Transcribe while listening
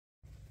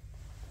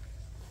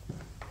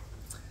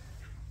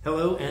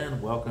Hello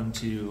and welcome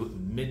to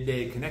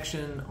Midday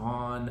Connection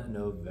on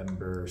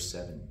November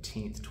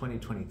 17th,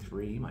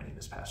 2023. My name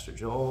is Pastor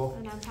Joel.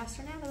 And I'm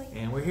Pastor Natalie.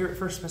 And we're here at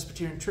First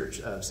Presbyterian Church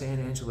of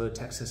San Angelo,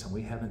 Texas, and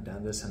we haven't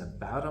done this in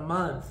about a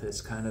month. It's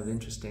kind of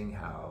interesting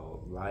how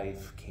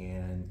life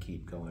can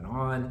keep going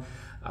on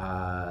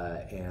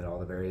and all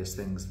the various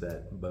things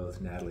that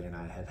both Natalie and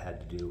I have had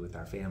to do with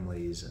our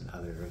families and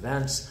other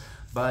events.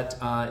 But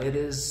it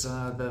is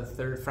the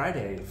third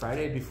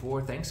Friday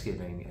before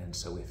Thanksgiving, and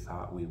so we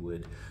thought we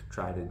would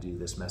try to do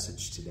this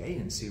message today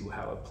and see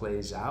how it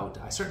plays out.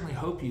 I certainly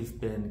hope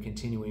you've been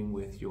continuing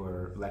with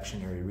your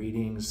lectionary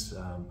readings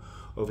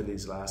over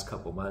these last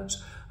couple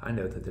months. I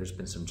know that there's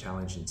been some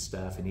challenging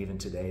stuff, and even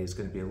today is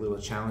going to be a little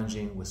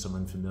challenging with some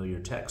unfamiliar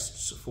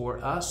texts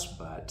for us,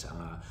 but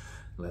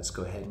let's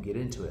go ahead and get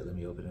into it. Let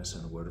me open us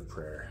in a word of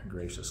prayer.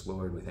 Gracious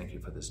Lord, we thank you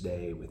for this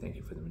day. We thank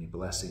you for the many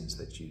blessings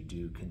that you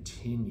do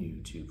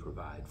continue to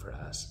provide for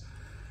us.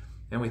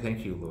 And we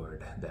thank you,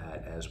 Lord,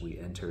 that as we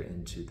enter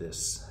into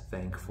this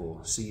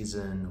thankful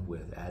season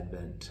with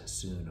Advent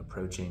soon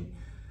approaching,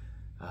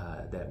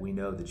 that we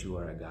know that you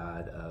are a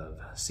God of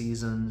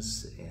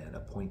seasons and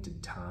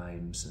appointed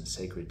times and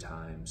sacred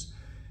times.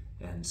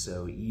 And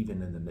so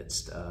even in the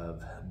midst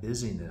of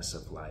busyness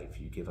of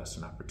life, you give us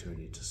an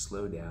opportunity to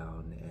slow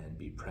down and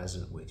be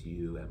present with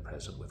you and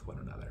present with one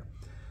another.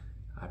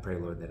 I pray,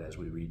 Lord, that as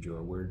we read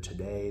your word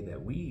today,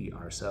 that we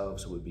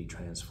ourselves would be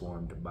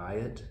transformed by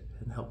it,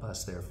 and help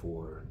us,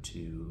 therefore,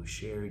 to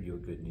share your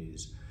good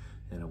news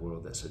in a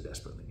world that so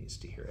desperately needs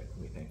to hear it.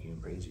 We thank you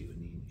and praise you.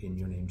 In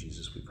your name,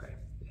 Jesus, we pray.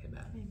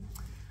 Amen. Amen.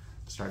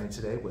 Starting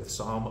today with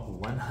Psalm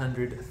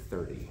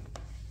 130.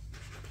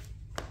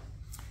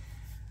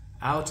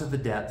 Out of the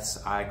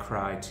depths I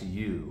cry to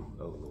you,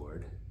 O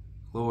Lord.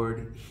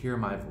 Lord, hear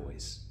my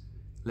voice.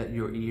 Let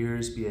your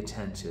ears be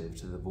attentive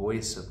to the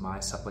voice of my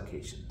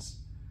supplications.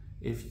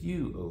 If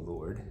you, O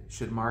Lord,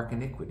 should mark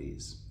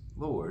iniquities,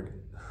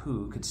 Lord,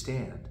 who could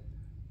stand?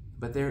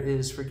 But there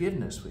is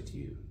forgiveness with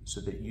you,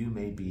 so that you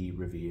may be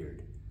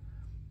revered.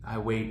 I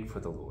wait for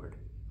the Lord.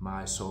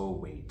 My soul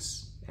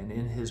waits, and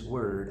in his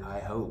word I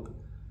hope.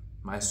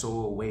 My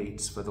soul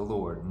waits for the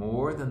Lord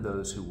more than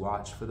those who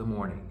watch for the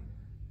morning,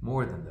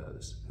 more than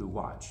those who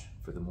watch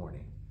for the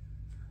morning.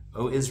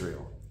 O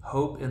Israel,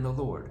 hope in the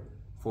Lord,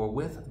 for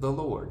with the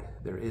Lord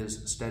there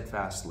is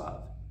steadfast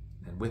love,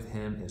 and with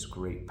him is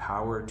great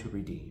power to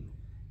redeem.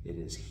 It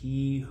is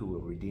he who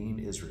will redeem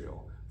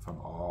Israel from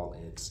all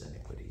its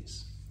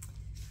iniquities.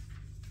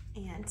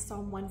 And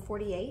Psalm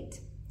 148,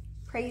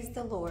 praise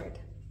the Lord.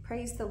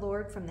 Praise the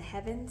Lord from the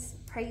heavens.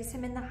 Praise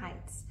him in the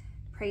heights.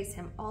 Praise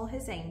him all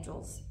his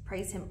angels.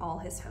 Praise him all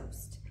his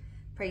host.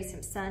 Praise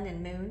him sun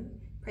and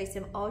moon. Praise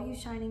him all you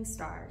shining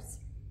stars.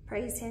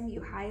 Praise him,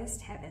 you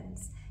highest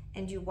heavens,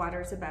 and you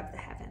waters above the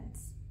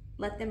heavens.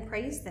 Let them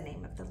praise the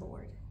name of the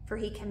Lord, for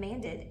he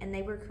commanded, and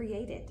they were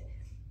created.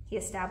 He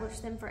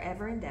established them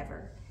forever and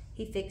ever.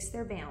 He fixed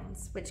their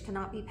bounds, which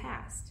cannot be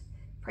passed.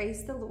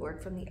 Praise the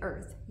Lord from the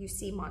earth, you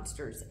sea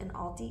monsters and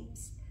all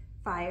deeps,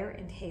 fire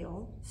and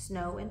hail,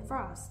 snow and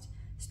frost,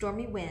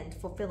 stormy wind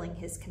fulfilling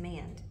his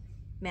command,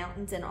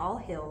 mountains and all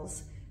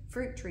hills,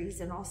 fruit trees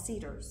and all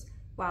cedars,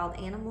 wild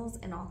animals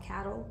and all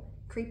cattle,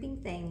 creeping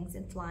things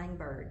and flying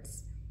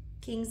birds,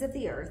 kings of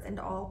the earth and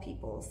all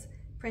peoples,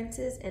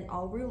 princes and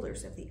all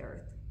rulers of the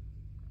earth,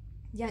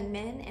 young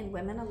men and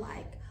women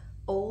alike,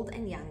 old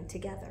and young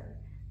together.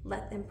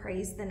 Let them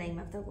praise the name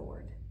of the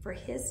Lord, for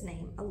his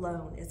name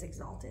alone is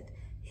exalted.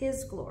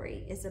 His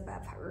glory is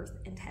above earth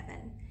and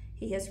heaven.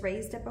 He has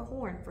raised up a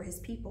horn for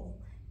his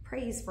people.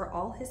 Praise for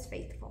all his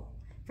faithful,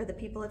 for the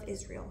people of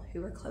Israel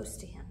who are close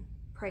to him.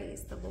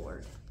 Praise the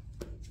Lord.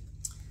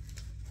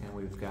 And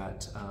we've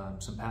got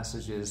some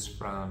passages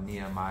from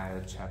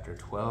Nehemiah chapter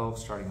 12,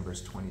 starting in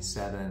verse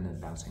 27 and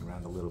bouncing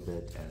around a little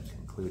bit and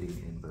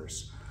concluding in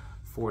verse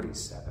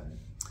 47.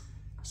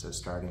 So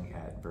starting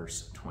at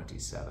verse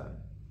 27.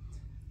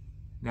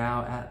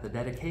 Now at the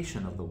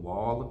dedication of the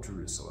wall of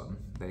Jerusalem,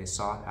 they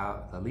sought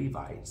out the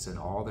Levites in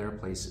all their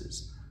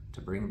places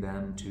to bring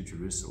them to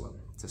Jerusalem,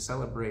 to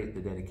celebrate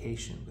the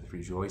dedication with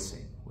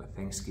rejoicing, with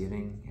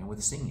thanksgiving, and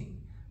with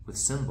singing, with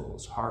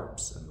cymbals,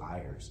 harps, and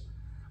lyres.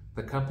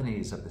 The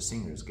companies of the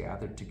singers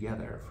gathered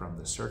together from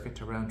the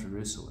circuit around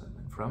Jerusalem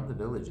and from the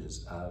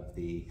villages of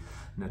the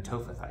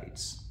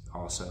Netophathites,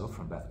 also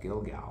from Beth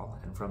Gilgal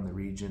and from the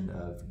region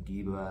of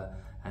Geba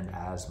and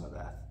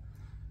Asmaveth.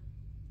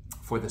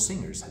 For the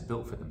singers had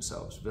built for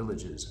themselves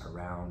villages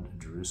around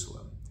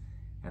Jerusalem,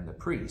 and the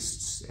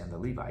priests and the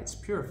Levites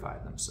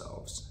purified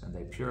themselves, and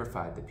they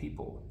purified the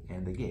people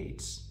and the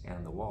gates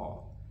and the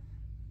wall.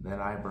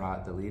 Then I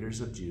brought the leaders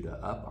of Judah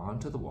up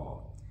onto the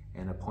wall,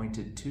 and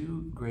appointed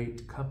two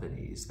great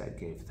companies that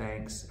gave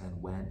thanks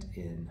and went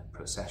in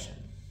procession.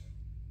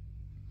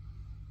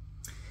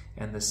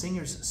 And the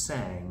singers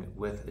sang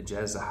with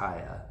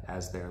Jezahiah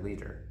as their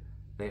leader.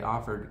 They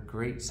offered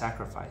great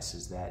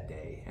sacrifices that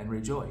day and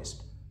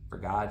rejoiced, for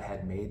God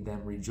had made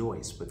them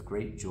rejoice with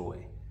great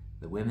joy.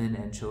 The women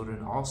and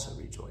children also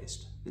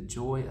rejoiced. The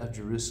joy of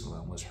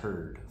Jerusalem was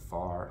heard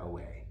far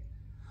away.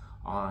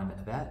 On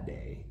that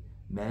day,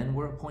 Men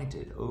were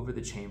appointed over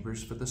the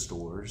chambers for the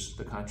stores,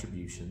 the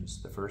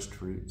contributions, the first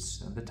fruits,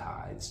 and the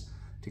tithes,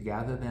 to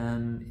gather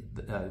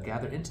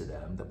into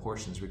them the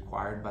portions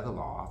required by the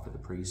law for the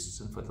priests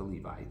and for the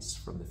Levites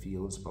from the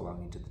fields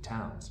belonging to the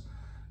towns.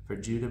 For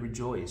Judah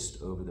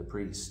rejoiced over the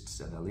priests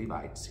and the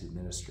Levites who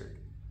ministered.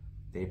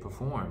 They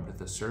performed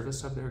the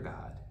service of their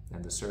God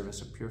and the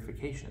service of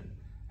purification,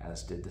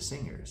 as did the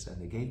singers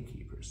and the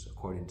gatekeepers,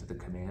 according to the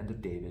command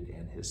of David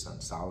and his son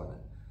Solomon.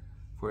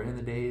 For in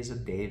the days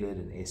of David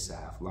and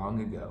Asaph,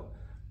 long ago,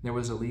 there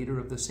was a leader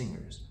of the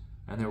singers,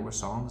 and there were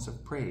songs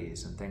of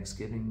praise and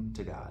thanksgiving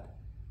to God.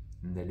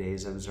 In the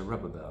days of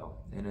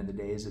Zerubbabel and in the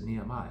days of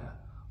Nehemiah,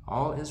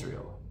 all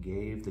Israel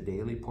gave the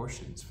daily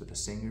portions for the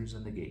singers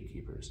and the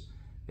gatekeepers.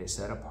 They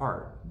set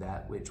apart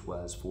that which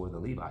was for the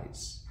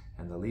Levites,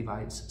 and the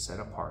Levites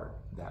set apart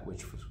that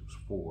which was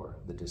for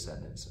the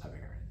descendants of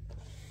Aaron.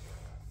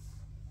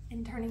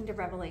 And turning to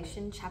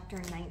Revelation chapter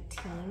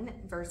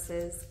 19,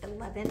 verses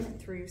 11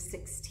 through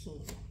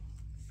 16.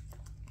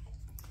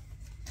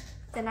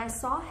 Then I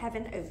saw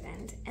heaven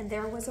opened, and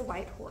there was a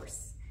white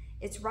horse.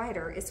 Its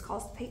rider is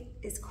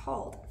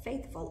called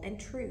Faithful and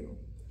True,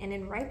 and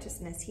in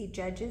righteousness he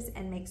judges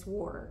and makes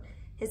war.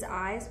 His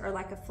eyes are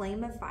like a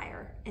flame of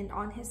fire, and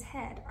on his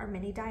head are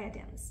many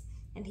diadems.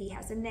 And he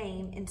has a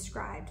name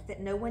inscribed that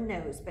no one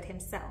knows but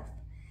himself.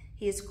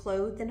 He is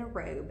clothed in a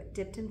robe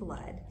dipped in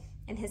blood,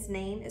 and his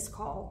name is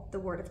called the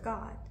Word of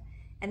God.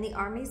 And the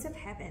armies of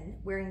heaven,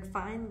 wearing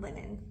fine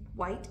linen,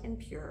 white and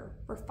pure,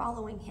 were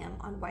following him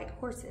on white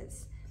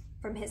horses.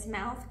 From his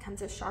mouth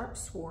comes a sharp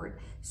sword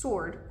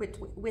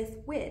with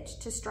which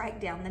to strike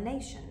down the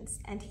nations,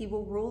 and he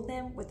will rule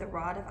them with a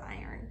rod of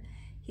iron.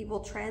 He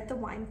will tread the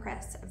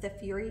winepress of the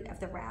fury of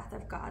the wrath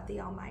of God the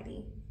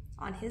Almighty.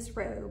 On his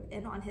robe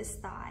and on his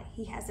thigh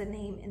he has a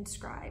name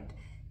inscribed,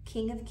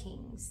 King of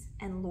Kings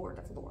and Lord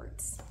of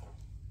Lords.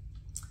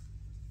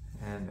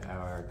 And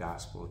our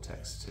gospel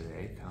text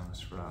today comes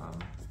from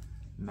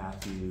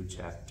Matthew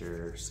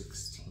chapter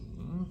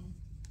 16,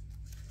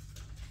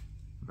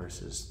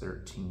 verses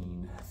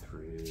 13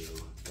 through,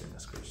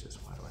 goodness gracious,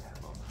 why do I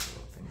have all my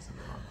little things in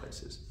the wrong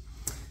places?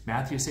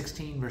 Matthew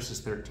 16,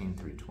 verses 13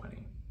 through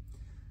 20.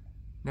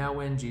 Now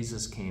when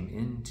Jesus came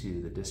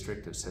into the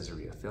district of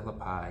Caesarea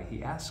Philippi,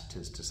 he asked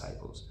his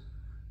disciples,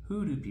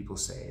 "Who do people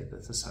say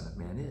that the Son of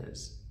Man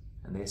is?"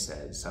 And they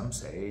said, "Some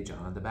say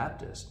John the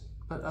Baptist,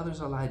 but others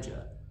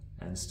Elijah,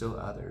 and still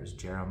others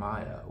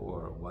Jeremiah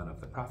or one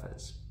of the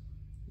prophets."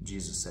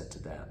 Jesus said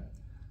to them,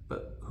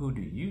 "But who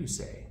do you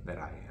say that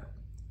I am?"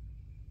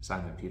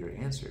 Simon Peter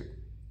answered,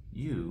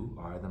 "You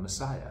are the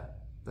Messiah,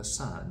 the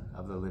Son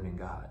of the living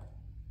God."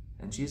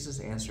 And Jesus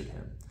answered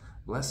him,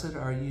 "Blessed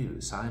are you,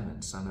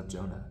 Simon, son of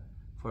Jonah,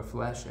 for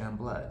flesh and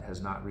blood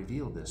has not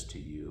revealed this to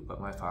you,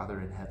 but my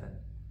Father in heaven.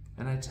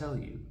 And I tell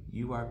you,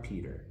 you are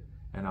Peter,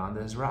 and on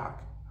this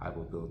rock I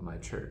will build my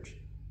church,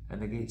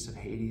 and the gates of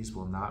Hades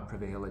will not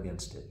prevail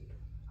against it.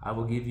 I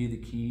will give you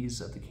the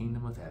keys of the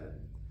kingdom of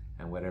heaven,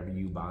 and whatever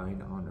you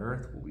bind on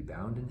earth will be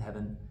bound in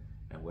heaven,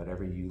 and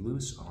whatever you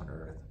loose on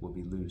earth will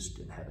be loosed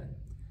in heaven."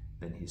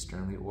 Then he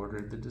sternly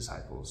ordered the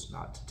disciples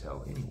not to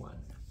tell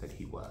anyone that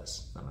he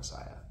was the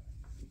Messiah.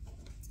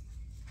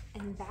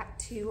 And back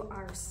to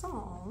our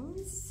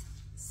Psalms,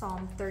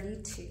 Psalm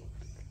 32.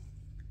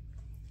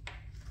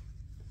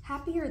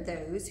 Happy are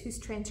those whose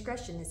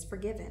transgression is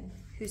forgiven,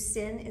 whose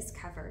sin is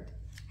covered.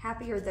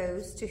 Happy are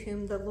those to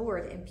whom the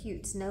Lord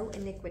imputes no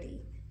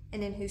iniquity,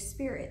 and in whose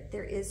spirit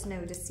there is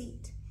no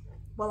deceit.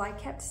 While I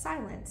kept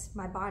silence,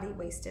 my body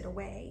wasted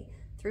away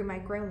through my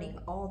groaning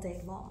all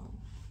day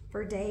long.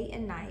 For day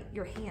and night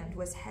your hand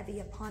was heavy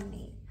upon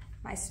me.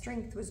 My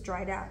strength was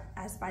dried up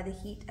as by the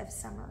heat of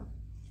summer.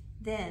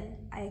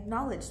 Then I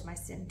acknowledged my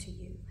sin to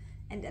you,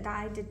 and that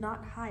I did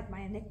not hide my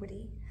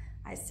iniquity.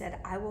 I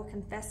said, I will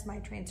confess my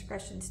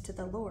transgressions to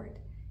the Lord,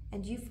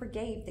 and you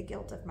forgave the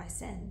guilt of my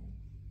sin.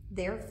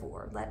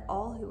 Therefore, let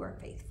all who are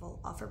faithful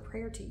offer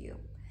prayer to you.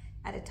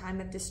 At a time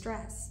of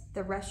distress,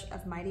 the rush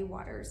of mighty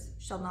waters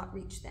shall not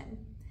reach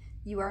them.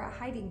 You are a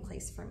hiding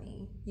place for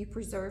me. You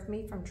preserve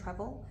me from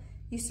trouble.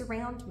 You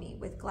surround me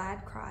with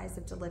glad cries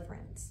of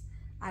deliverance.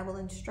 I will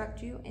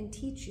instruct you and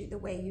teach you the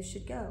way you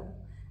should go.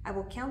 I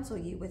will counsel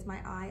you with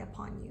my eye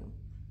upon you.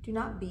 Do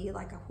not be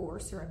like a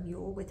horse or a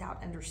mule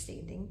without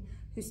understanding,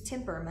 whose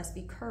temper must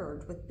be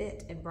curbed with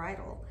bit and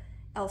bridle,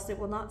 else it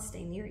will not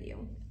stay near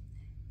you.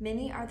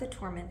 Many are the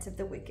torments of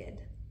the wicked,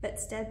 but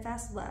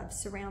steadfast love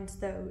surrounds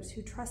those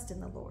who trust in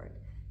the Lord.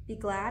 Be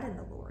glad in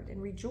the Lord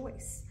and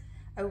rejoice,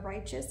 O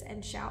righteous,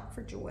 and shout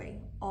for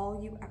joy,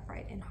 all you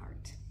upright in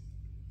heart.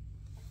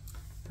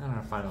 And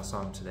our final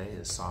psalm today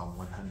is Psalm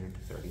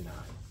 139.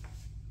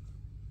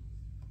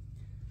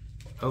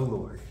 O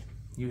Lord,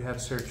 you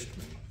have searched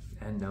me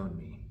and known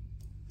me.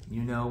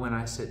 You know when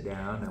I sit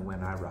down and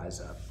when I rise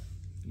up.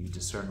 You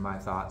discern my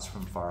thoughts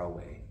from far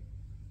away.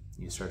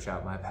 You search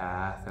out my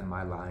path and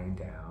my lying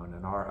down,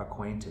 and are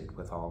acquainted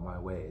with all my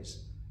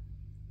ways.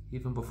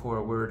 Even before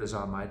a word is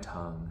on my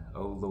tongue,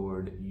 O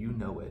Lord, you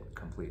know it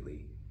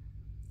completely.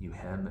 You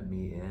hem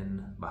me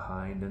in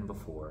behind and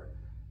before,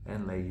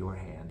 and lay your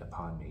hand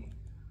upon me.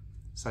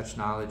 Such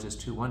knowledge is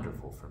too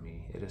wonderful for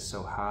me. It is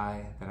so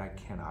high that I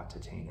cannot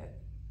attain it.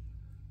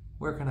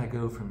 Where can I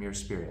go from your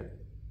spirit?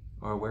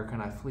 Or where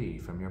can I flee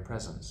from your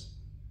presence?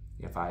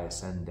 If I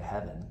ascend to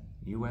heaven,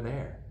 you are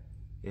there.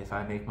 If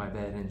I make my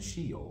bed in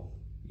Sheol,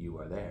 you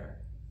are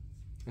there.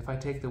 If I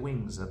take the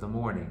wings of the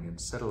morning and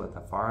settle at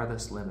the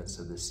farthest limits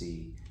of the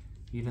sea,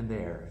 even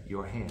there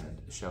your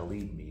hand shall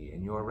lead me,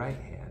 and your right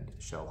hand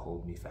shall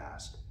hold me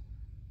fast.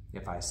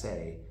 If I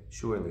say,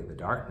 surely the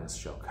darkness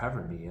shall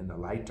cover me, and the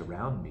light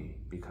around me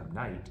become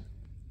night,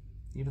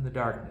 even the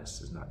darkness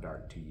is not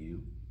dark to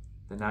you.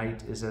 The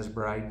night is as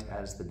bright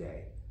as the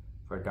day,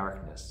 for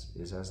darkness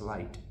is as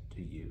light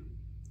to you.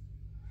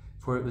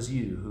 For it was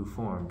you who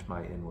formed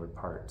my inward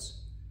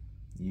parts.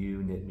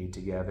 You knit me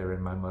together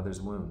in my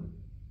mother's womb.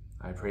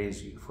 I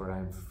praise you, for I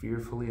am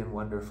fearfully and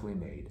wonderfully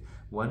made.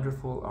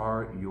 Wonderful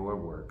are your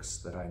works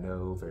that I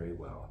know very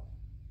well.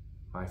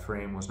 My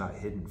frame was not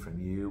hidden from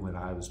you when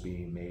I was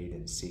being made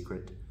in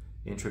secret,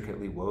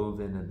 intricately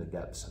woven in the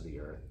depths of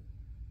the earth.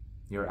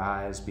 Your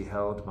eyes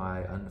beheld my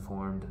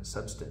unformed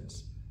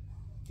substance.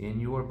 In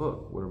your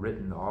book were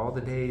written all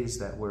the days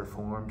that were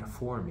formed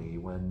for me,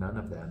 when none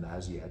of them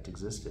as yet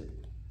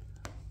existed.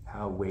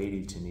 How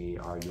weighty to me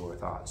are your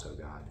thoughts, O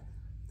God!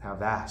 How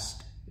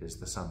vast is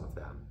the sum of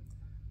them!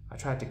 I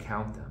tried to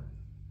count them.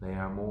 They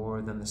are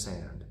more than the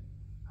sand.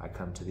 I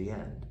come to the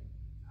end.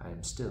 I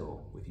am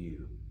still with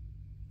you.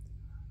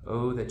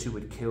 Oh, that you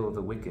would kill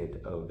the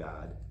wicked, O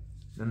God,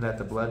 and that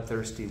the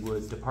bloodthirsty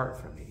would depart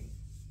from me.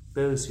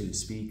 Those who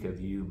speak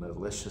of you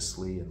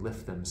maliciously and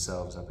lift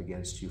themselves up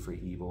against you for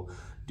evil,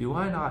 do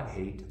I not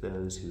hate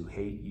those who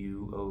hate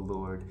you, O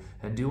Lord?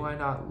 And do I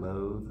not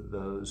loathe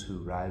those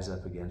who rise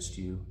up against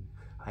you?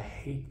 I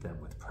hate them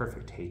with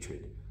perfect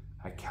hatred.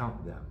 I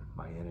count them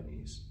my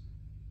enemies.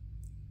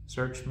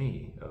 Search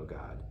me, O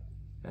God,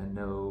 and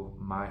know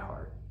my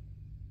heart.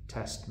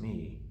 Test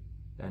me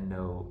and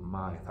know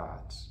my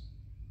thoughts.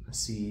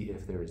 See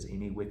if there is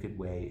any wicked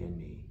way in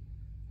me,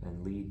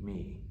 and lead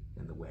me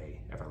in the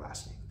way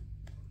everlasting.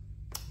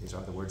 These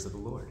are the words of the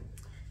Lord.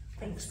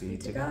 Thanks be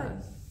to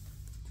God.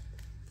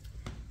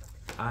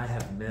 I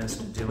have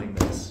missed doing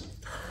this.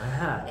 I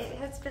have. It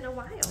has been a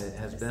while. It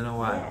has been a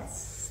while.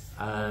 Yes.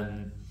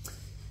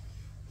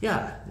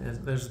 Yeah,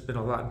 there's been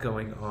a lot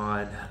going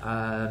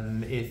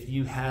on. If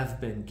you have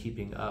been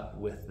keeping up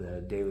with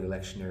the daily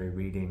lectionary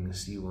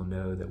readings, you will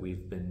know that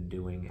we've been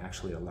doing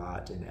actually a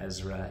lot in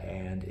Ezra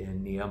and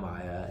in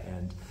Nehemiah,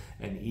 and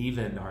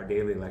even our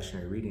daily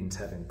lectionary readings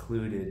have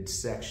included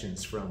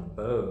sections from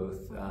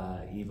both,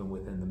 even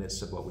within the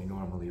midst of what we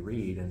normally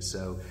read. And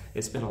so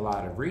it's been a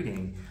lot of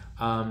reading.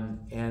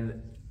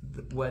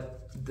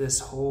 What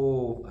this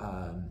whole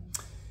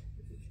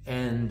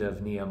end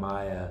of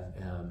Nehemiah,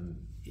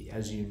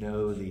 as you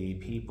know, the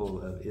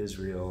people of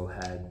Israel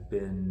had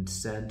been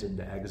sent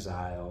into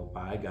exile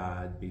by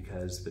God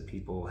because the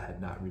people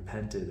had not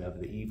repented of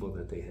the evil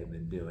that they had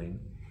been doing.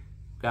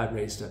 God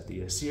raised up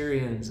the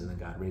Assyrians, and then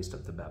God raised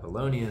up the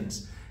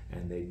Babylonians,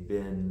 and they'd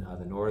been,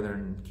 the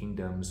northern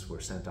kingdoms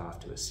were sent off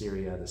to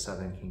Assyria, the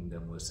southern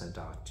kingdom was sent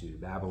off to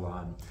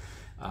Babylon.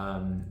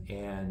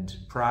 And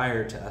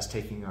prior to us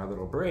taking our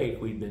little break,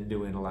 we'd been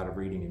doing a lot of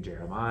reading in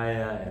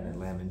Jeremiah and in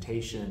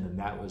Lamentation, and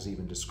that was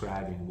even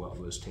describing what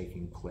was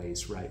taking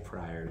place right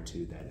prior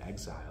to that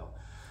exile.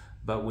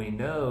 But we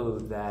know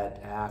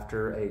that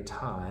after a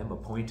time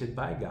appointed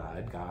by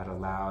God, God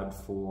allowed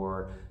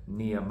for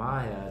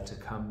Nehemiah to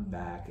come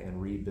back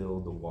and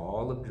rebuild the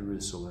wall of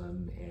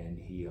Jerusalem, and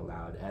he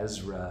allowed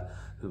Ezra,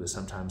 who is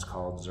sometimes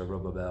called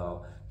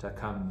Zerubbabel, to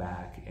come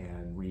back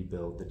and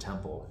rebuild the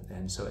temple.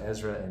 And so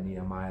Ezra and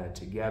Nehemiah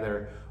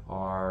together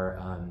are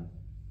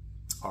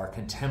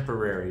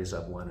contemporaries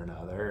of one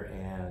another,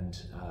 and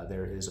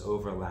there is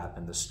overlap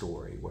in the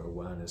story where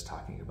one is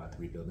talking about the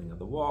rebuilding of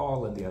the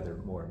wall and the other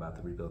more about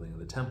the rebuilding of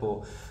the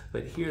temple.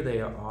 But here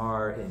they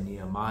are in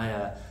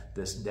Nehemiah,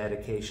 this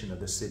dedication of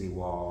the city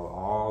wall,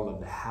 all of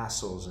the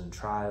hassles and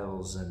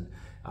trials and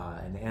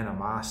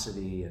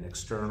animosity and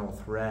external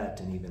threat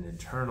and even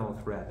internal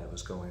threat that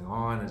was going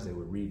on as they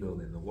were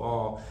rebuilding the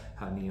wall,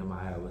 how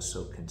Nehemiah was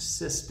so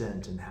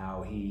consistent and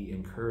how he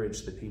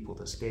encouraged the people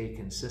to stay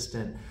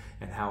consistent,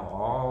 and how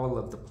all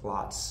of the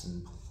plots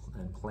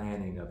and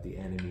planning of the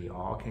enemy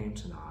all came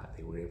to naught.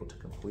 They were able to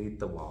complete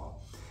the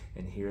wall.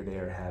 And here they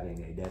are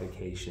having a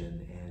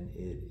dedication, and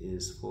it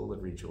is full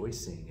of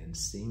rejoicing and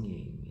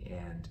singing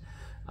and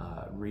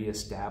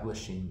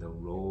reestablishing the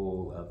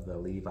role of the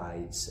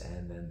Levites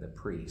and then the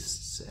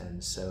priests.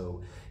 And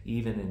so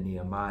even in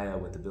Nehemiah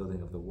with the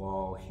building of the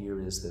wall,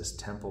 here is this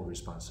temple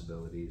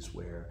responsibilities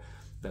where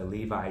the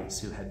Levites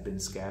who had been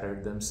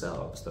scattered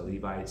themselves, the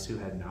Levites who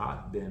had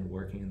not been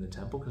working in the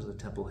temple because the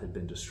temple had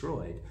been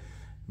destroyed,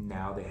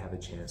 now they have a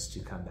chance to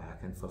come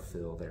back and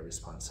fulfill their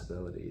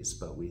responsibilities.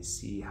 But we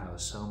see how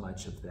so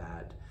much of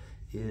that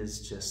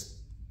is just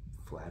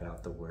flat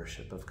out the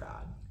worship of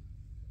God.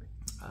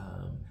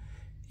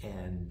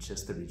 And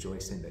just the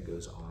rejoicing that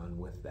goes on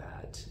with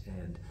that.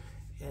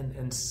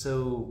 And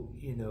so,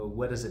 you know,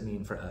 what does it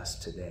mean for us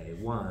today?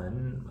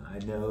 One, I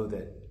know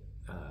that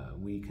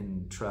we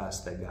can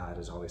trust that God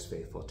is always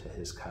faithful to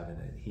his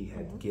covenant. He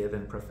had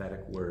given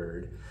prophetic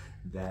word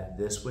that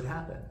this would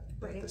happen,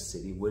 that the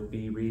city would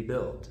be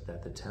rebuilt,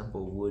 that the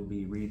temple would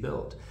be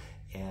rebuilt.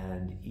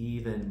 And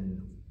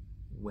even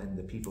when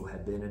the people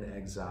had been in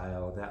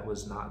exile, that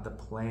was not, the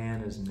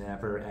plan is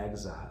never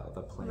exile.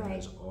 The plan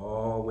is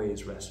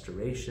always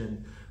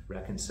restoration,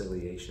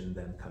 reconciliation,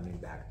 them coming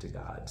back to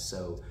God.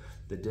 So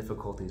the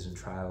difficulties and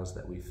trials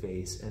that we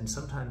face, and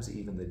sometimes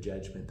even the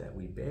judgment that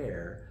we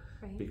bear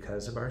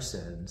because of our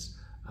sins,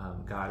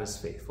 God is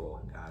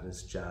faithful, God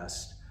is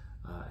just,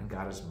 and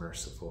God is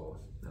merciful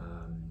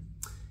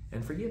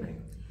and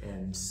forgiving.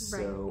 And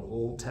so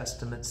Old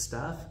Testament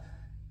stuff,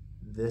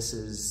 this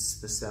is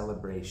the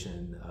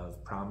celebration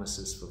of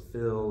promises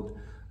fulfilled,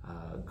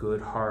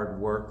 good hard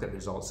work that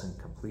results in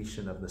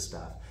completion of the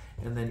stuff,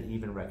 and then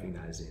even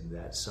recognizing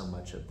that so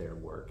much of their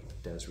work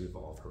does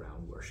revolve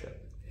around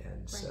worship.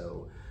 And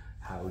so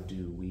how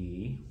do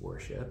we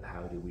worship?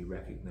 How do we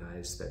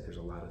recognize that there's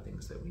a lot of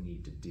things that we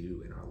need to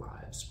do in our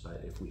lives?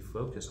 But if we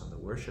focus on the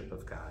worship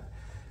of God,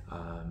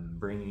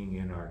 bringing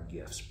in our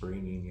gifts,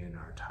 bringing in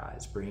our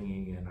tithes,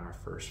 bringing in our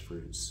first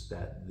fruits,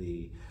 that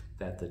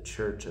the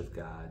church of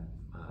God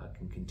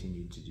can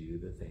continue to do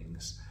the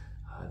things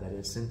that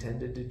it's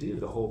intended to do.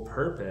 The whole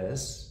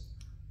purpose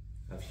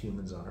of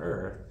humans on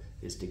earth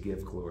is to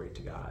give glory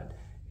to God,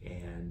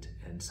 and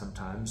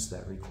sometimes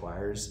that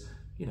requires,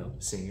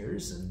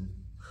 singers and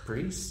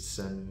priests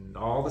and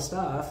all the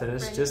stuff, and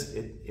it's just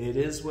it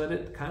is what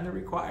it kind of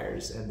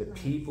requires, and the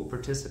people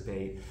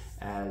participate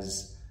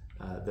as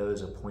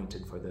those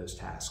appointed for those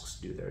tasks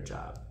do their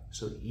job.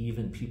 So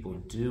even people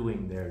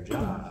doing their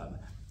job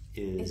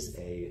is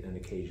an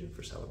occasion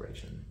for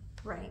celebration.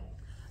 Right.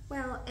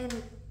 Well,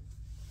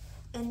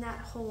 and that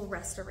whole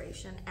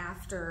restoration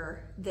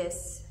after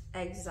this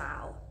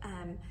exile,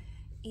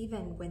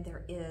 even when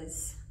there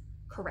is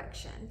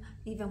correction,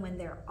 even when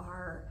there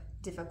are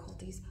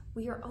difficulties,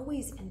 we are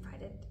always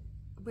invited.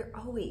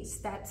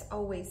 That's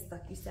always,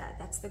 like you said,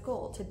 that's the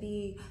goal, to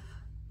be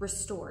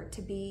restored,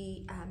 to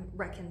be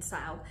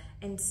reconciled.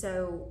 And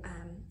so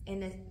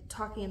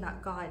talking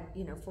about God,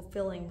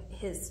 fulfilling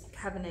his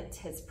covenant,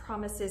 his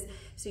promises.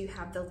 So you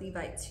have the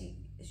Levites, who,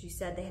 as you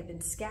said, they had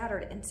been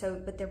scattered, and so,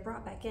 but they're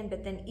brought back in.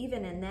 But then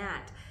even in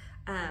that,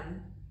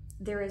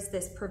 there is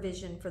this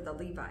provision for the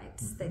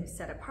Levites. They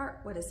set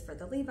apart what is for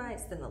the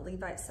Levites, then the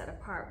Levites set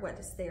apart what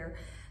is there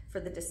for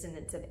the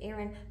descendants of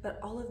Aaron. But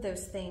all of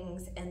those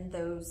things and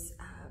those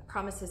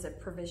promises of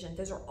provision,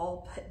 those are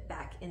all put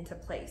back into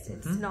place.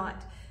 It's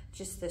not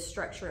just the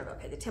structure of,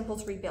 okay, the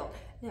temple's rebuilt.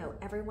 No,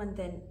 everyone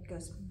then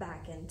goes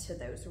back into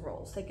those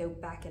roles. They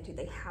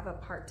have a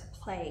part to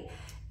play.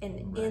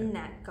 And in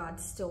that, God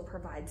still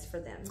provides for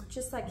them,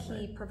 just like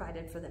he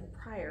provided for them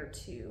prior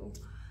to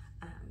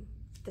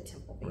the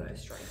temple being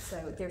destroyed.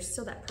 So there's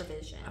still that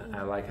provision.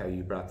 I like how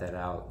you brought that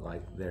out.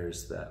 Like,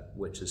 there's that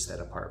which is set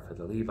apart for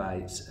the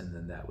Levites, and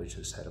then that which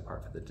is set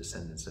apart for the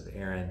descendants of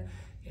Aaron.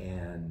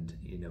 And,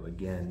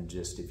 again,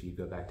 just if you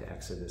go back to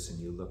Exodus and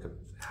you look at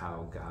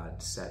how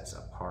God sets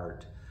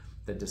apart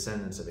the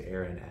descendants of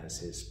Aaron as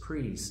his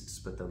priests,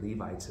 but the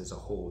Levites as a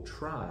whole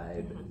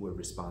tribe were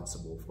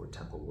responsible for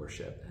temple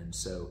worship. And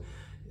so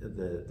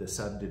the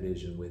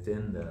subdivision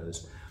within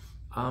those.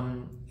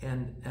 And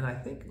I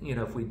think,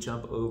 if we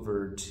jump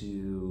over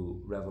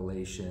to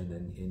Revelation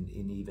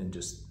and even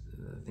just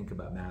think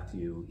about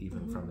Matthew,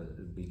 even from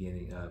the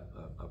beginning,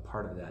 a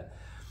part of that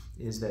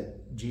is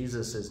that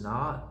Jesus is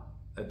not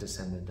a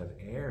descendant of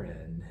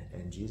Aaron,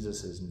 and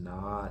Jesus is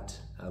not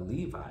a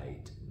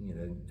Levite.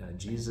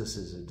 Jesus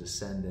is a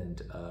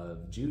descendant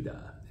of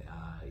Judah.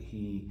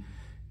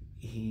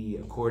 He,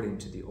 according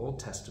to the Old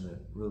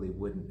Testament, really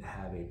wouldn't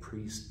have a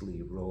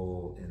priestly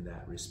role in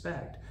that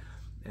respect.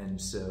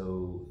 And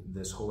so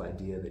this whole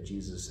idea that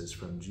Jesus is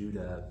from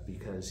Judah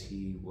because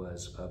he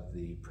was of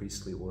the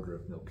priestly order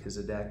of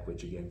Melchizedek,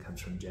 which again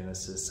comes from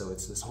Genesis. So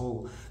it's this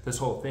whole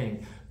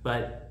thing,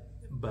 but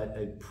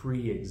a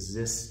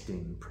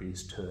pre-existing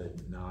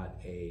priesthood, not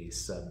a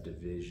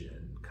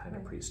subdivision kind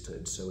of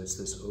priesthood. So it's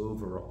this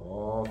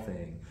overall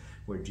thing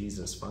where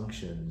Jesus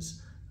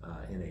functions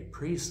in a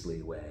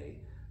priestly way,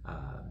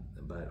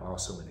 but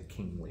also in a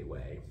kingly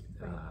way,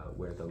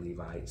 where the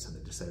Levites and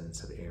the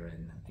descendants of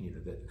Aaron,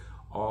 that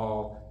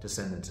all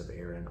descendants of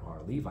Aaron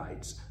are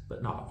Levites,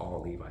 but not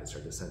all Levites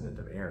are descendant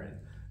of Aaron.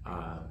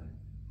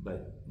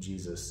 But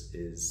Jesus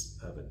is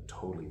of a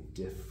totally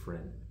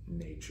different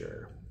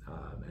nature.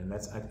 And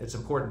it's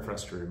important for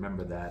us to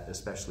remember that,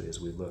 especially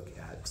as we look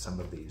at some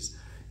of these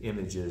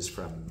images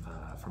from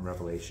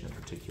Revelation in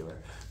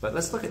particular. But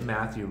let's look at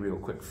Matthew real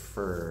quick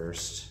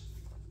first.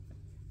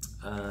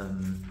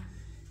 I'm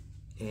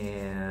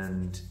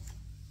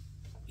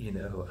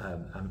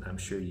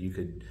sure you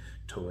could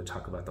totally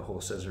talk about the whole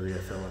Caesarea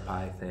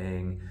Philippi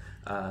thing.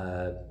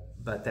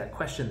 But that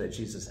question that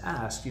Jesus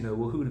asked,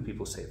 well, who do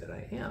people say that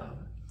I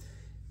am?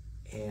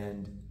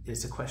 And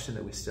it's a question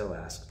that we still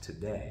ask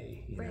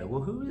today.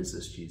 Well, who is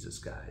this Jesus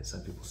guy?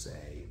 Some people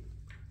say,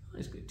 oh,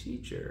 he's a good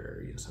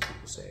teacher. Some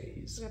people say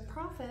he's a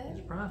prophet.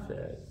 He's a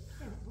prophet.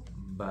 Yeah.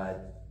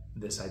 But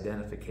this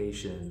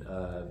identification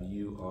of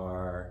you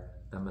are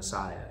the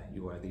Messiah,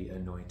 you are the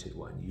anointed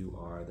one, you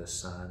are the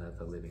Son of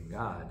the living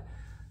God.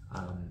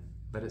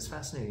 But it's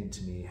fascinating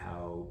to me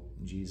how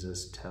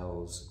Jesus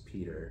tells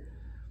Peter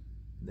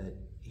that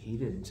he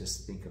didn't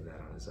just think of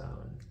that on his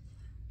own.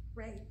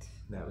 Right.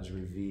 That was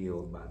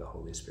revealed by the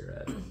Holy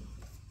Spirit.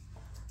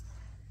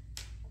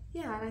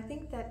 Yeah, and I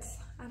think that's,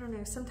 I don't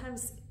know,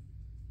 sometimes,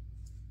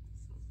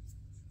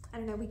 I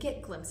don't know, we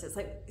get glimpses.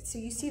 Like, so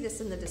you see this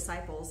in the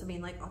disciples. I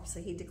mean, like,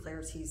 obviously he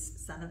declares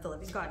he's Son of the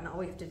living God, and all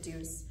we have to do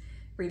is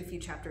read a few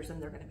chapters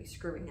and they're going to be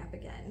screwing up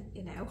again,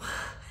 you know?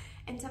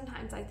 And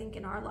sometimes I think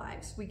in our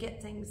lives, we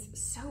get things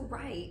so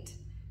right,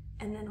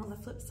 and then on the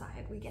flip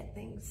side, we get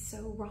things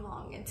so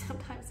wrong. And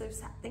sometimes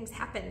those things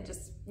happen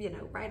just, you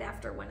know, right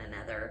after one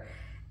another.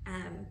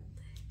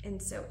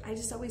 And so I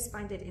just always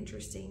find it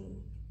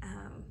interesting,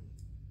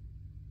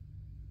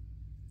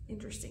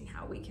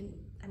 how we can,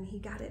 I mean, he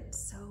got it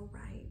so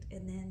right,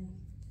 and then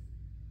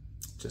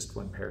just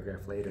one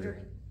paragraph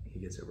later, he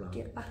gets it wrong.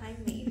 Get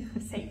behind me,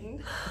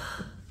 Satan.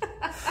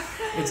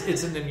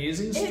 It's an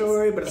amusing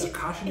story, but it's a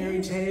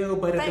cautionary tale,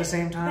 but at the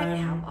same time, but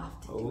how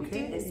often do we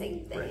do the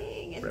same thing?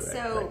 Right, and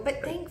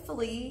right.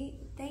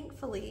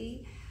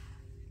 Thankfully,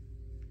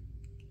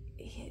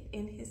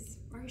 in his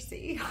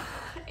mercy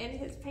and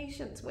his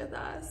patience with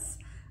us,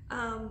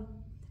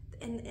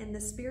 and the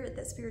Spirit,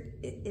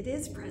 it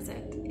is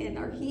present,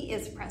 and he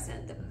is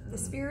present. The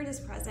Spirit is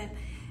present,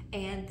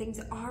 and things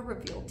are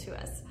revealed to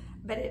us.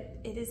 But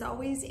it is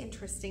always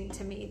interesting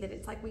to me that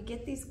it's like we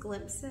get these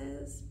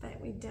glimpses, but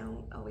we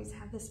don't always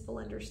have this full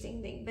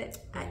understanding. But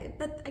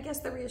I guess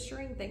the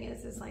reassuring thing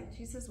is like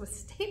Jesus was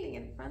standing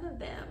in front of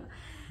them,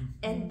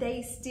 and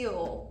they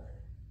still,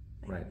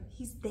 right,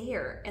 he's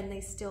there, and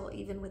they still,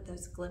 even with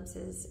those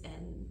glimpses,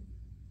 and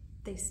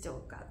they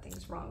still got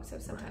things wrong. So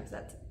sometimes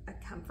that's a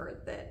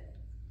comfort that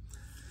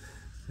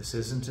this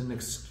isn't an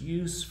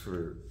excuse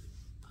for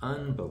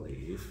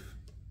unbelief.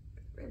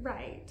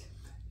 Right.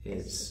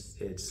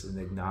 It's an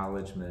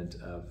acknowledgement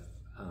of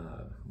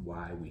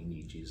why we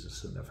need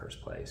Jesus in the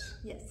first place.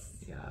 Yes.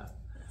 Yeah.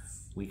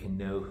 Yes. We can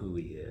know who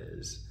he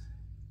is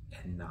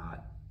and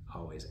not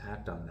always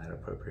act on that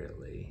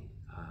appropriately.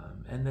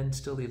 And then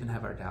still even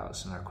have our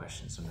doubts and our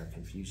questions and our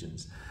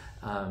confusions.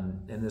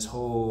 And this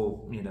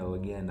whole,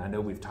 again, I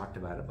know we've talked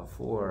about it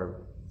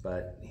before,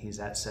 but he's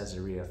at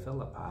Caesarea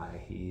Philippi.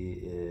 He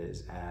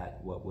is at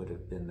what would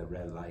have been the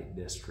red light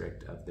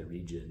district of the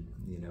region,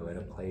 at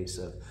a place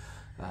of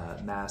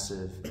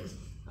massive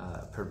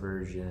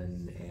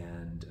perversion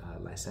and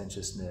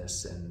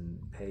licentiousness and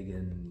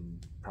pagan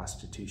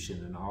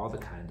prostitution and all the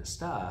kind of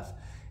stuff.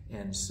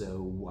 And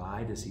so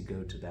why does he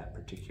go to that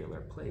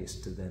particular place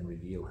to then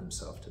reveal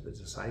himself to the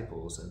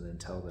disciples and then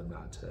tell them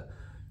not to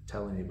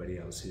tell anybody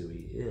else who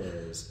he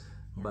is,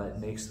 but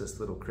makes this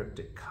little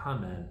cryptic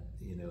comment?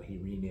 He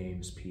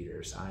renames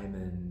Peter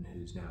Simon,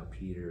 who's now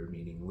Peter,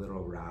 meaning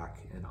little rock,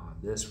 and on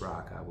this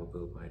rock I will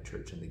build my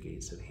church, and the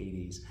gates of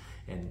Hades.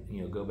 And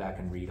go back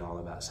and read all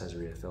about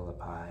Caesarea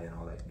Philippi and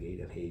all that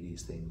gate of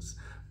Hades things.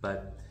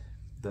 But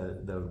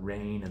the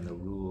reign and the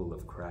rule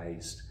of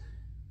Christ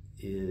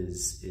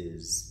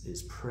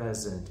is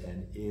present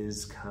and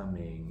is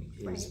coming,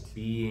 is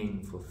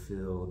being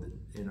fulfilled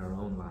in our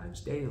own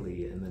lives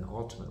daily, and then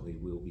ultimately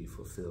will be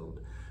fulfilled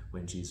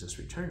when Jesus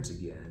returns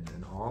again,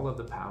 and all of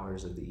the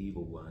powers of the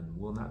evil one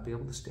will not be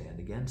able to stand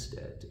against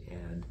it.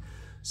 And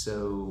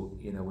so,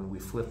 when we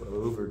flip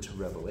over to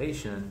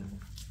Revelation,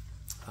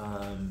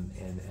 and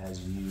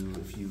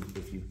if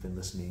you've been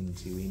listening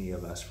to any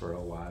of us for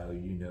a while,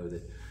 you know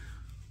that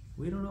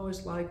we don't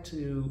always like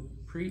to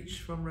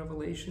preach from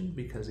Revelation,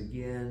 because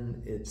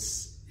again,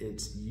 it's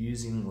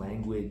using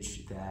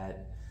language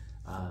that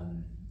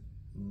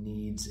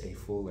needs a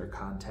fuller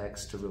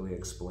context to really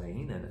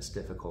explain, and it's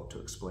difficult to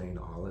explain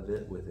all of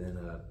it within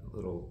a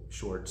little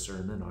short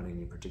sermon on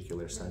any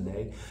particular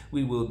Sunday.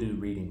 We will do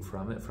reading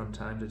from it from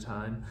time to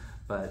time,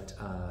 but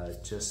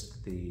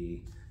just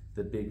the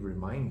big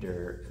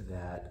reminder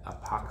that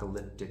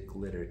apocalyptic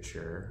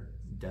literature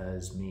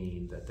does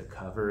mean that the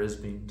cover is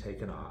being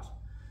taken off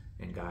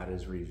and God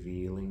is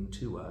revealing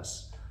to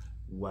us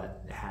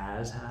what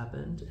has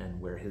happened and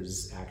where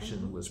his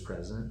action was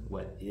present,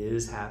 what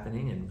is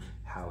happening and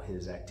how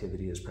his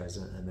activity is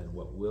present, and then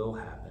what will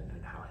happen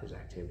and how his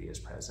activity is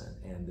present.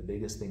 And the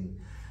biggest thing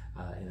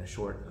in a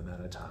short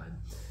amount of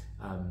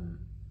time,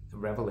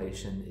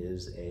 Revelation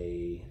is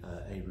a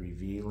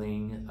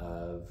revealing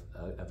of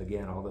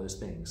again, all those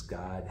things.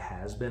 God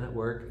has been at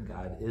work,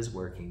 God is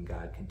working,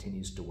 God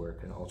continues to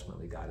work, and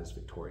ultimately God is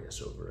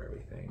victorious over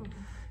everything.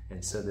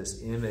 And so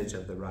this image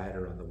of the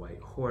rider on the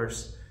white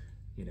horse,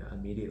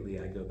 immediately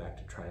I go back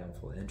to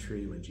triumphal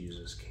entry when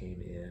Jesus came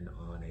in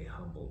on a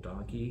humble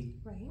donkey,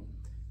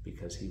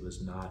 because he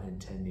was not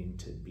intending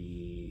to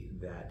be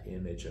that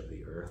image of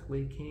the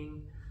earthly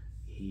king.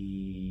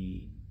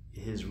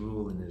 His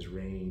rule and his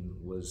reign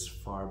was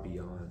far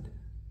beyond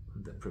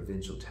the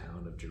provincial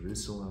town of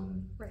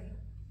Jerusalem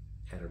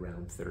at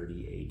around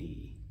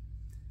 30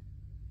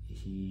 AD.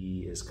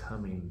 he is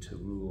coming to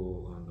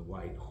rule on the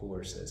white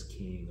horse as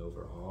king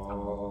over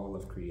all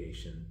of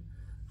creation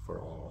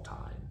for all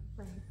time.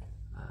 Right.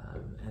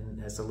 And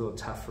that's a little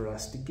tough for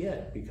us to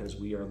get because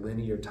we are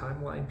linear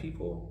timeline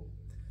people.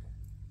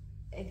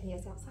 And he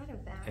is outside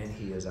of that. And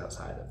he is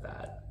outside of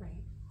that. Right.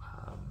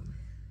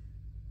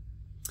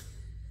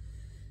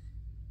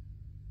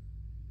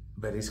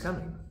 But he's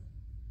coming.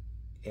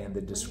 And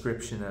the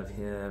description of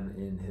him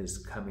in his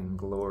coming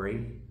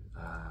glory,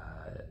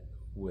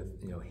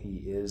 he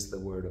is the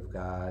Word of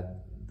God,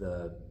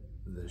 the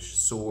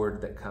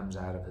sword that comes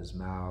out of his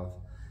mouth,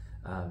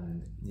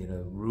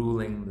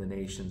 ruling the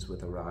nations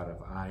with a rod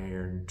of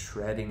iron,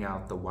 treading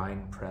out the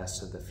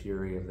winepress of the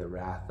fury of the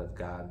wrath of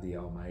God the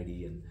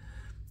Almighty. And,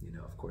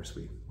 of course,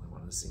 we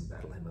want to sing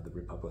Battle Hymn of the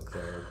Republic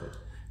there, but,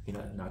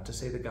 not to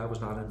say that God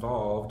was not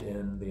involved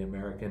in the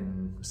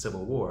American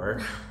Civil War.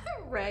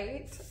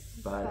 Right.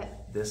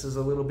 But this is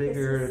a little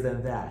bigger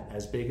than that.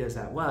 As big as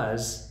that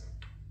was,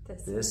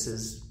 this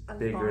is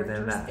bigger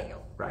than that.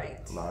 Scale. Right,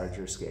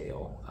 larger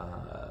scale.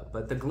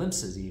 But the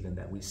glimpses even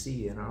that we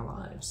see in our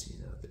lives,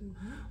 the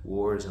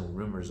wars and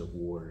rumors of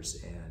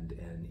wars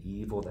and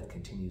evil that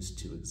continues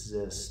to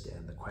exist,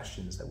 and the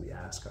questions that we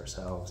ask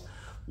ourselves: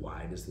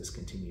 why does this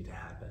continue to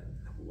happen?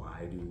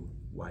 Why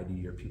do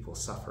your people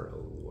suffer, O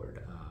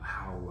Lord?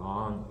 How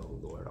long, O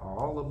Lord?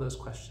 All of those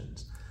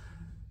questions.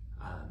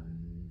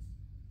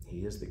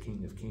 He is the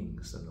King of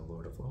Kings and the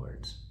Lord of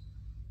Lords.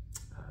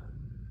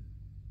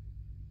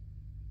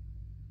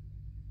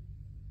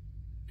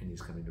 And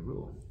he's coming to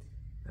rule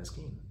as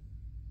king.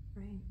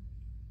 Right.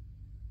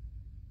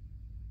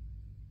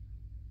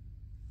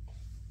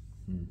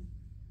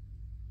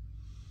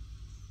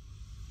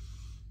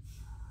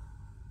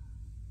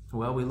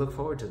 Well, we look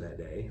forward to that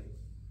day.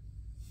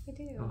 We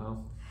do.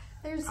 Well,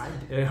 there's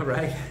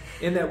right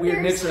in that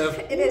weird mix of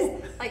it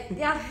is like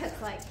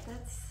it's like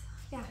that's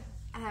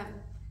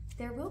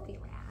there will be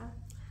wrath.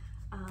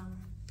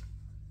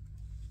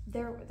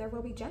 There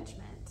will be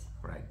judgment.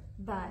 Right.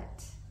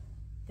 But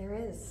there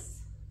is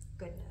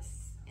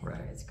goodness, and right.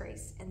 there is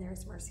grace, and there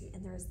is mercy,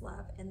 and there is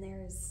love, and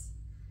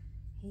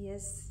he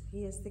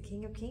is the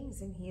King of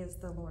Kings, and he is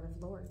the Lord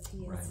of Lords.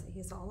 He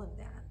is all of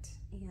that.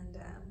 And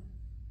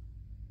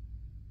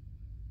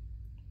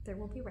there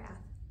will be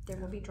wrath. There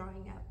will be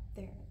drawing up.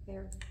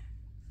 There.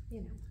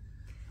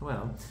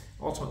 Well,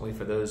 ultimately,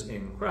 for those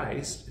in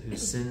Christ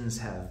whose sins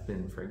have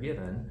been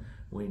forgiven,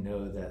 we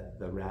know that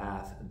the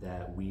wrath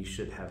that we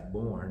should have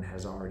borne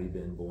has already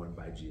been borne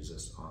by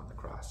Jesus on the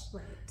cross.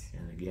 Right.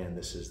 And again,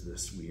 this is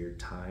this weird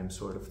time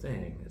sort of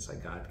thing. It's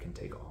like God can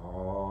take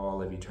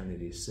all of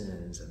eternity's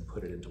sins and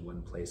put it into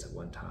one place at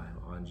one time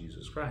on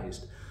Jesus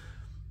Christ.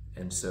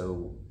 And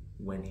so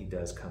when he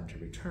does come to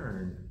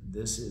return,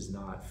 this is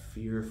not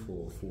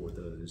fearful for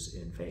those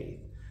in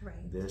faith.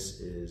 Right. This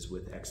is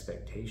with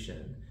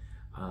expectation.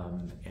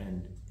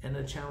 And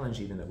a challenge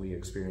even that we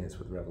experience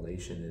with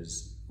Revelation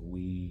is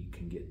we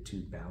can get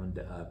too bound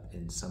up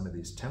in some of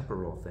these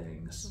temporal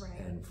things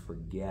and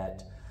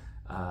forget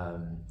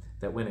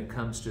that when it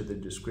comes to the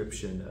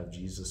description of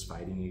Jesus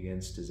fighting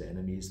against his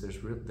enemies,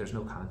 there's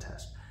no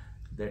contest.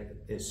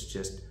 It's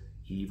just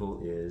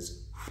evil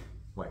is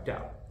wiped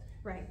out.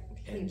 Right.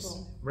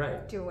 People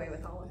do away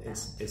with all of that.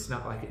 It's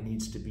not like it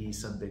needs to be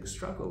some big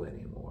struggle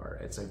anymore.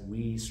 It's like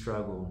we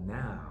struggle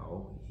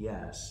now,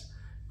 yes,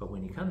 but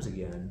when he comes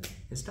again,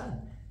 it's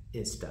done.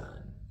 It's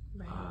done.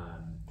 Right.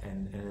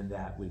 And in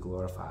that we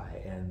glorify.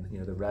 And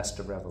the rest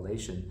of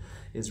Revelation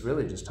is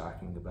really just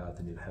talking about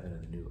the new heaven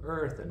and the new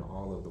earth and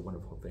all of the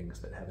wonderful things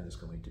that heaven is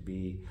going to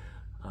be,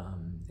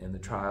 and the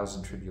trials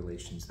and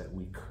tribulations that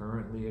we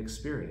currently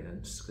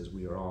experience, because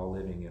we are all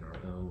living in our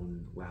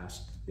own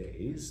last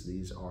days.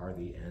 These are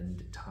the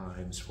end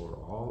times for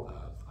all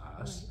of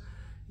us,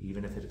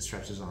 even if it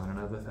stretches on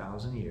another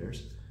 1,000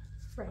 years.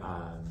 Right.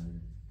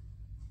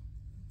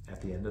 At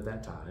the end of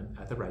that time,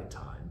 at the right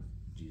time,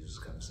 Jesus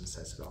comes and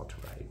sets it all to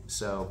right.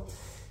 So,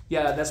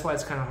 yeah, that's why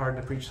it's kind of hard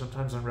to preach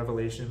sometimes on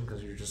Revelation,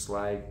 because you're just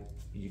like,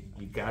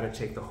 you got to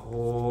take the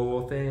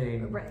whole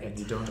thing, and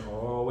you don't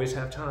always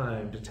have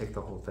time to take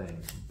the whole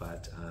thing.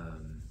 But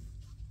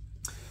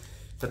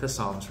the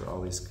Psalms are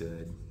always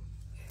good,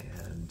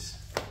 and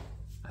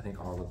I think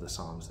all of the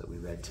Psalms that we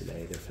read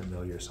today, they're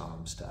familiar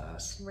Psalms to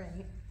us.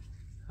 Right.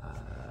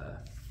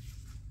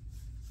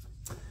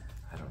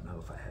 I don't know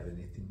if I have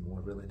anything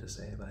more really to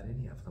say about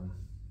any of them.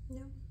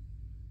 No.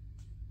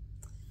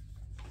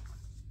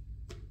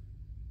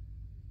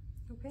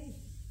 Okay.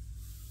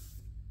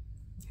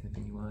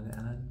 Anything you wanted to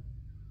add?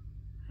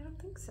 I don't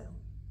think so.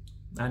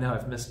 I know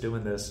I've missed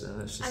doing this,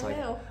 and it's just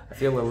I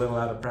feel a little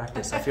out of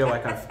practice. I feel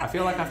like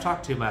I've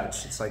talked too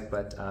much. It's like,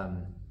 but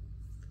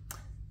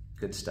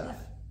good stuff.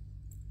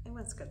 Yeah. It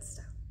was good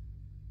stuff.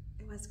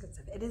 It was good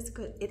stuff. It is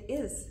good. It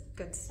is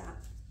good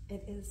stuff.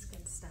 It is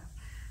good stuff.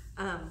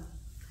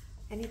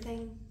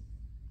 Anything?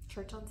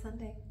 Church on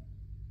Sunday.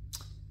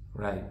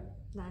 Right.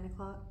 9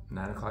 o'clock.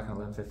 9 o'clock and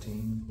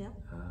 11:15. Yep.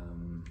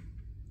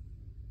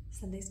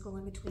 Sunday school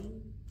in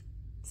between.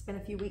 it's been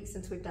a few weeks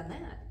since we've done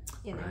that.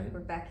 You know, Right. we're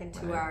back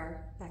into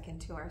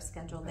our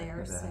schedule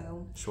there.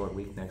 So short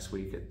week next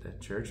week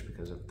at church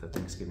because of the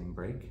Thanksgiving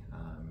break.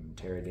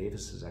 Tara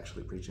Davis is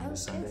actually preaching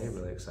this Sunday. Yes.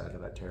 Really excited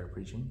about Tara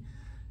preaching,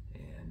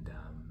 and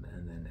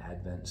then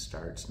Advent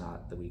starts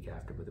not the week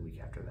after, but the week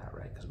after that,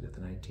 right? Because we got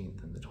the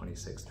 19th and the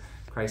 26th.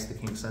 Christ the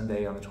King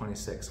Sunday on the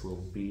 26th. We'll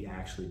be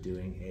actually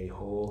doing a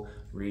whole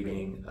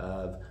reading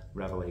of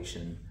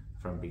Revelation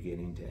from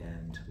beginning to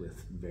end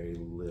with very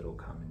little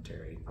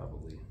commentary,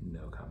 probably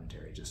no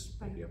commentary, just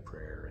maybe a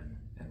prayer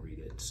and read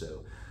it.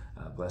 So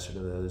blessed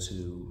are those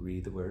who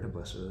read the word and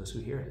blessed are those who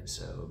hear it.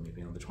 So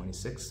maybe on the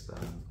 26th,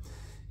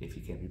 if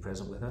you can't be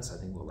present with us, I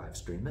think we'll live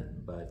stream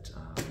it, but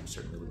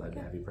certainly we'd love to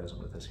have you present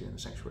with us here in the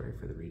sanctuary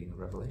for the reading of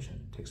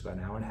Revelation. It takes about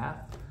an hour and a half,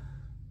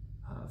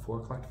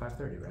 4 o'clock to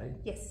 5:30, right?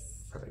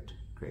 yes. Perfect.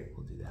 Great,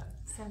 we'll do that.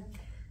 So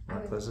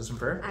Want to close this in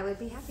prayer? I would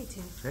be happy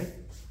to. Great.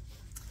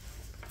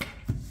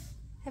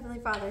 Heavenly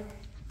Father,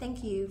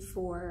 thank you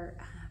for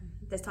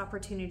this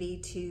opportunity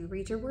to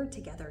read your word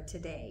together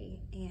today.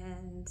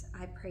 And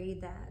I pray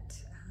that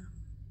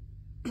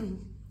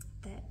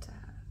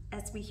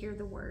as we hear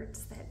the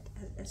words, that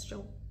as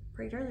Joel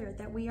prayed earlier,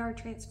 that we are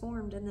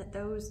transformed, and that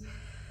those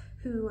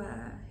who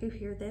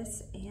hear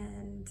this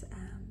and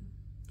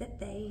that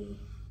they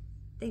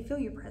feel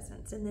your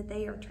presence, and that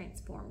they are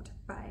transformed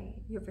by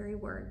your very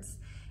words.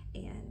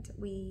 And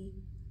we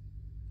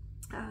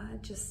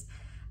just,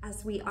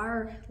 as we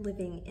are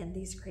living in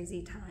these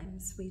crazy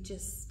times, we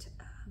just,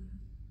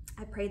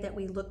 I pray that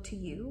we look to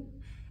you,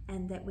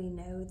 and that we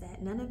know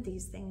that none of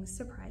these things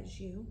surprise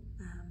you,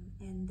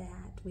 and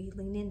that we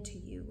lean into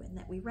you, and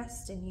that we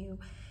rest in you,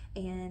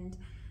 and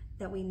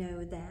that we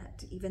know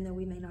that even though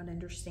we may not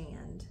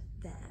understand,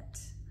 that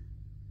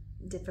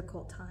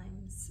difficult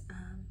times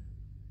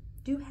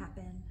do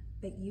happen,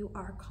 but you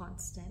are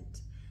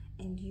constant,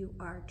 and you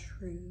are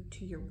true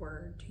to your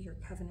word, to your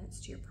covenants,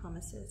 to your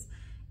promises,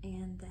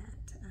 and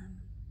that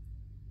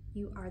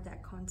you are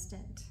that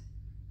constant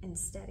and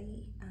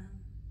steady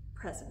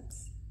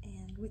presence,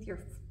 and with your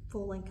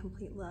full and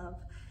complete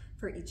love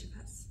for each of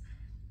us.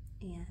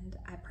 And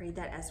I pray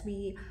that as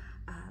we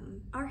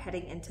are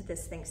heading into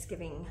this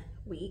Thanksgiving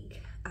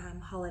week,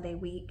 holiday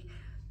week,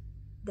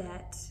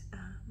 that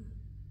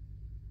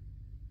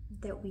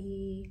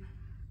we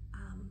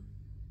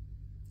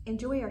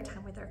enjoy our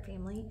time with our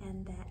family,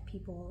 and that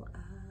people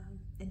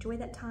enjoy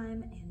that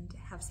time and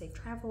have safe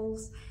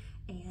travels,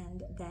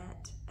 and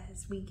that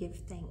as we give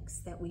thanks,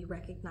 that we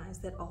recognize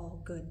that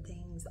all good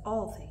things,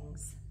 all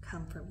things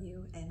come from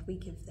you, and we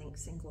give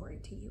thanks and glory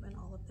to you in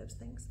all of those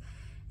things.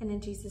 And in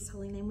Jesus'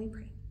 holy name we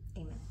pray.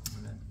 Amen.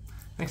 Amen.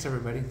 Thanks,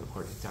 everybody. Look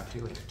forward to talk to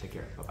you later. Take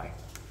care. Bye-bye.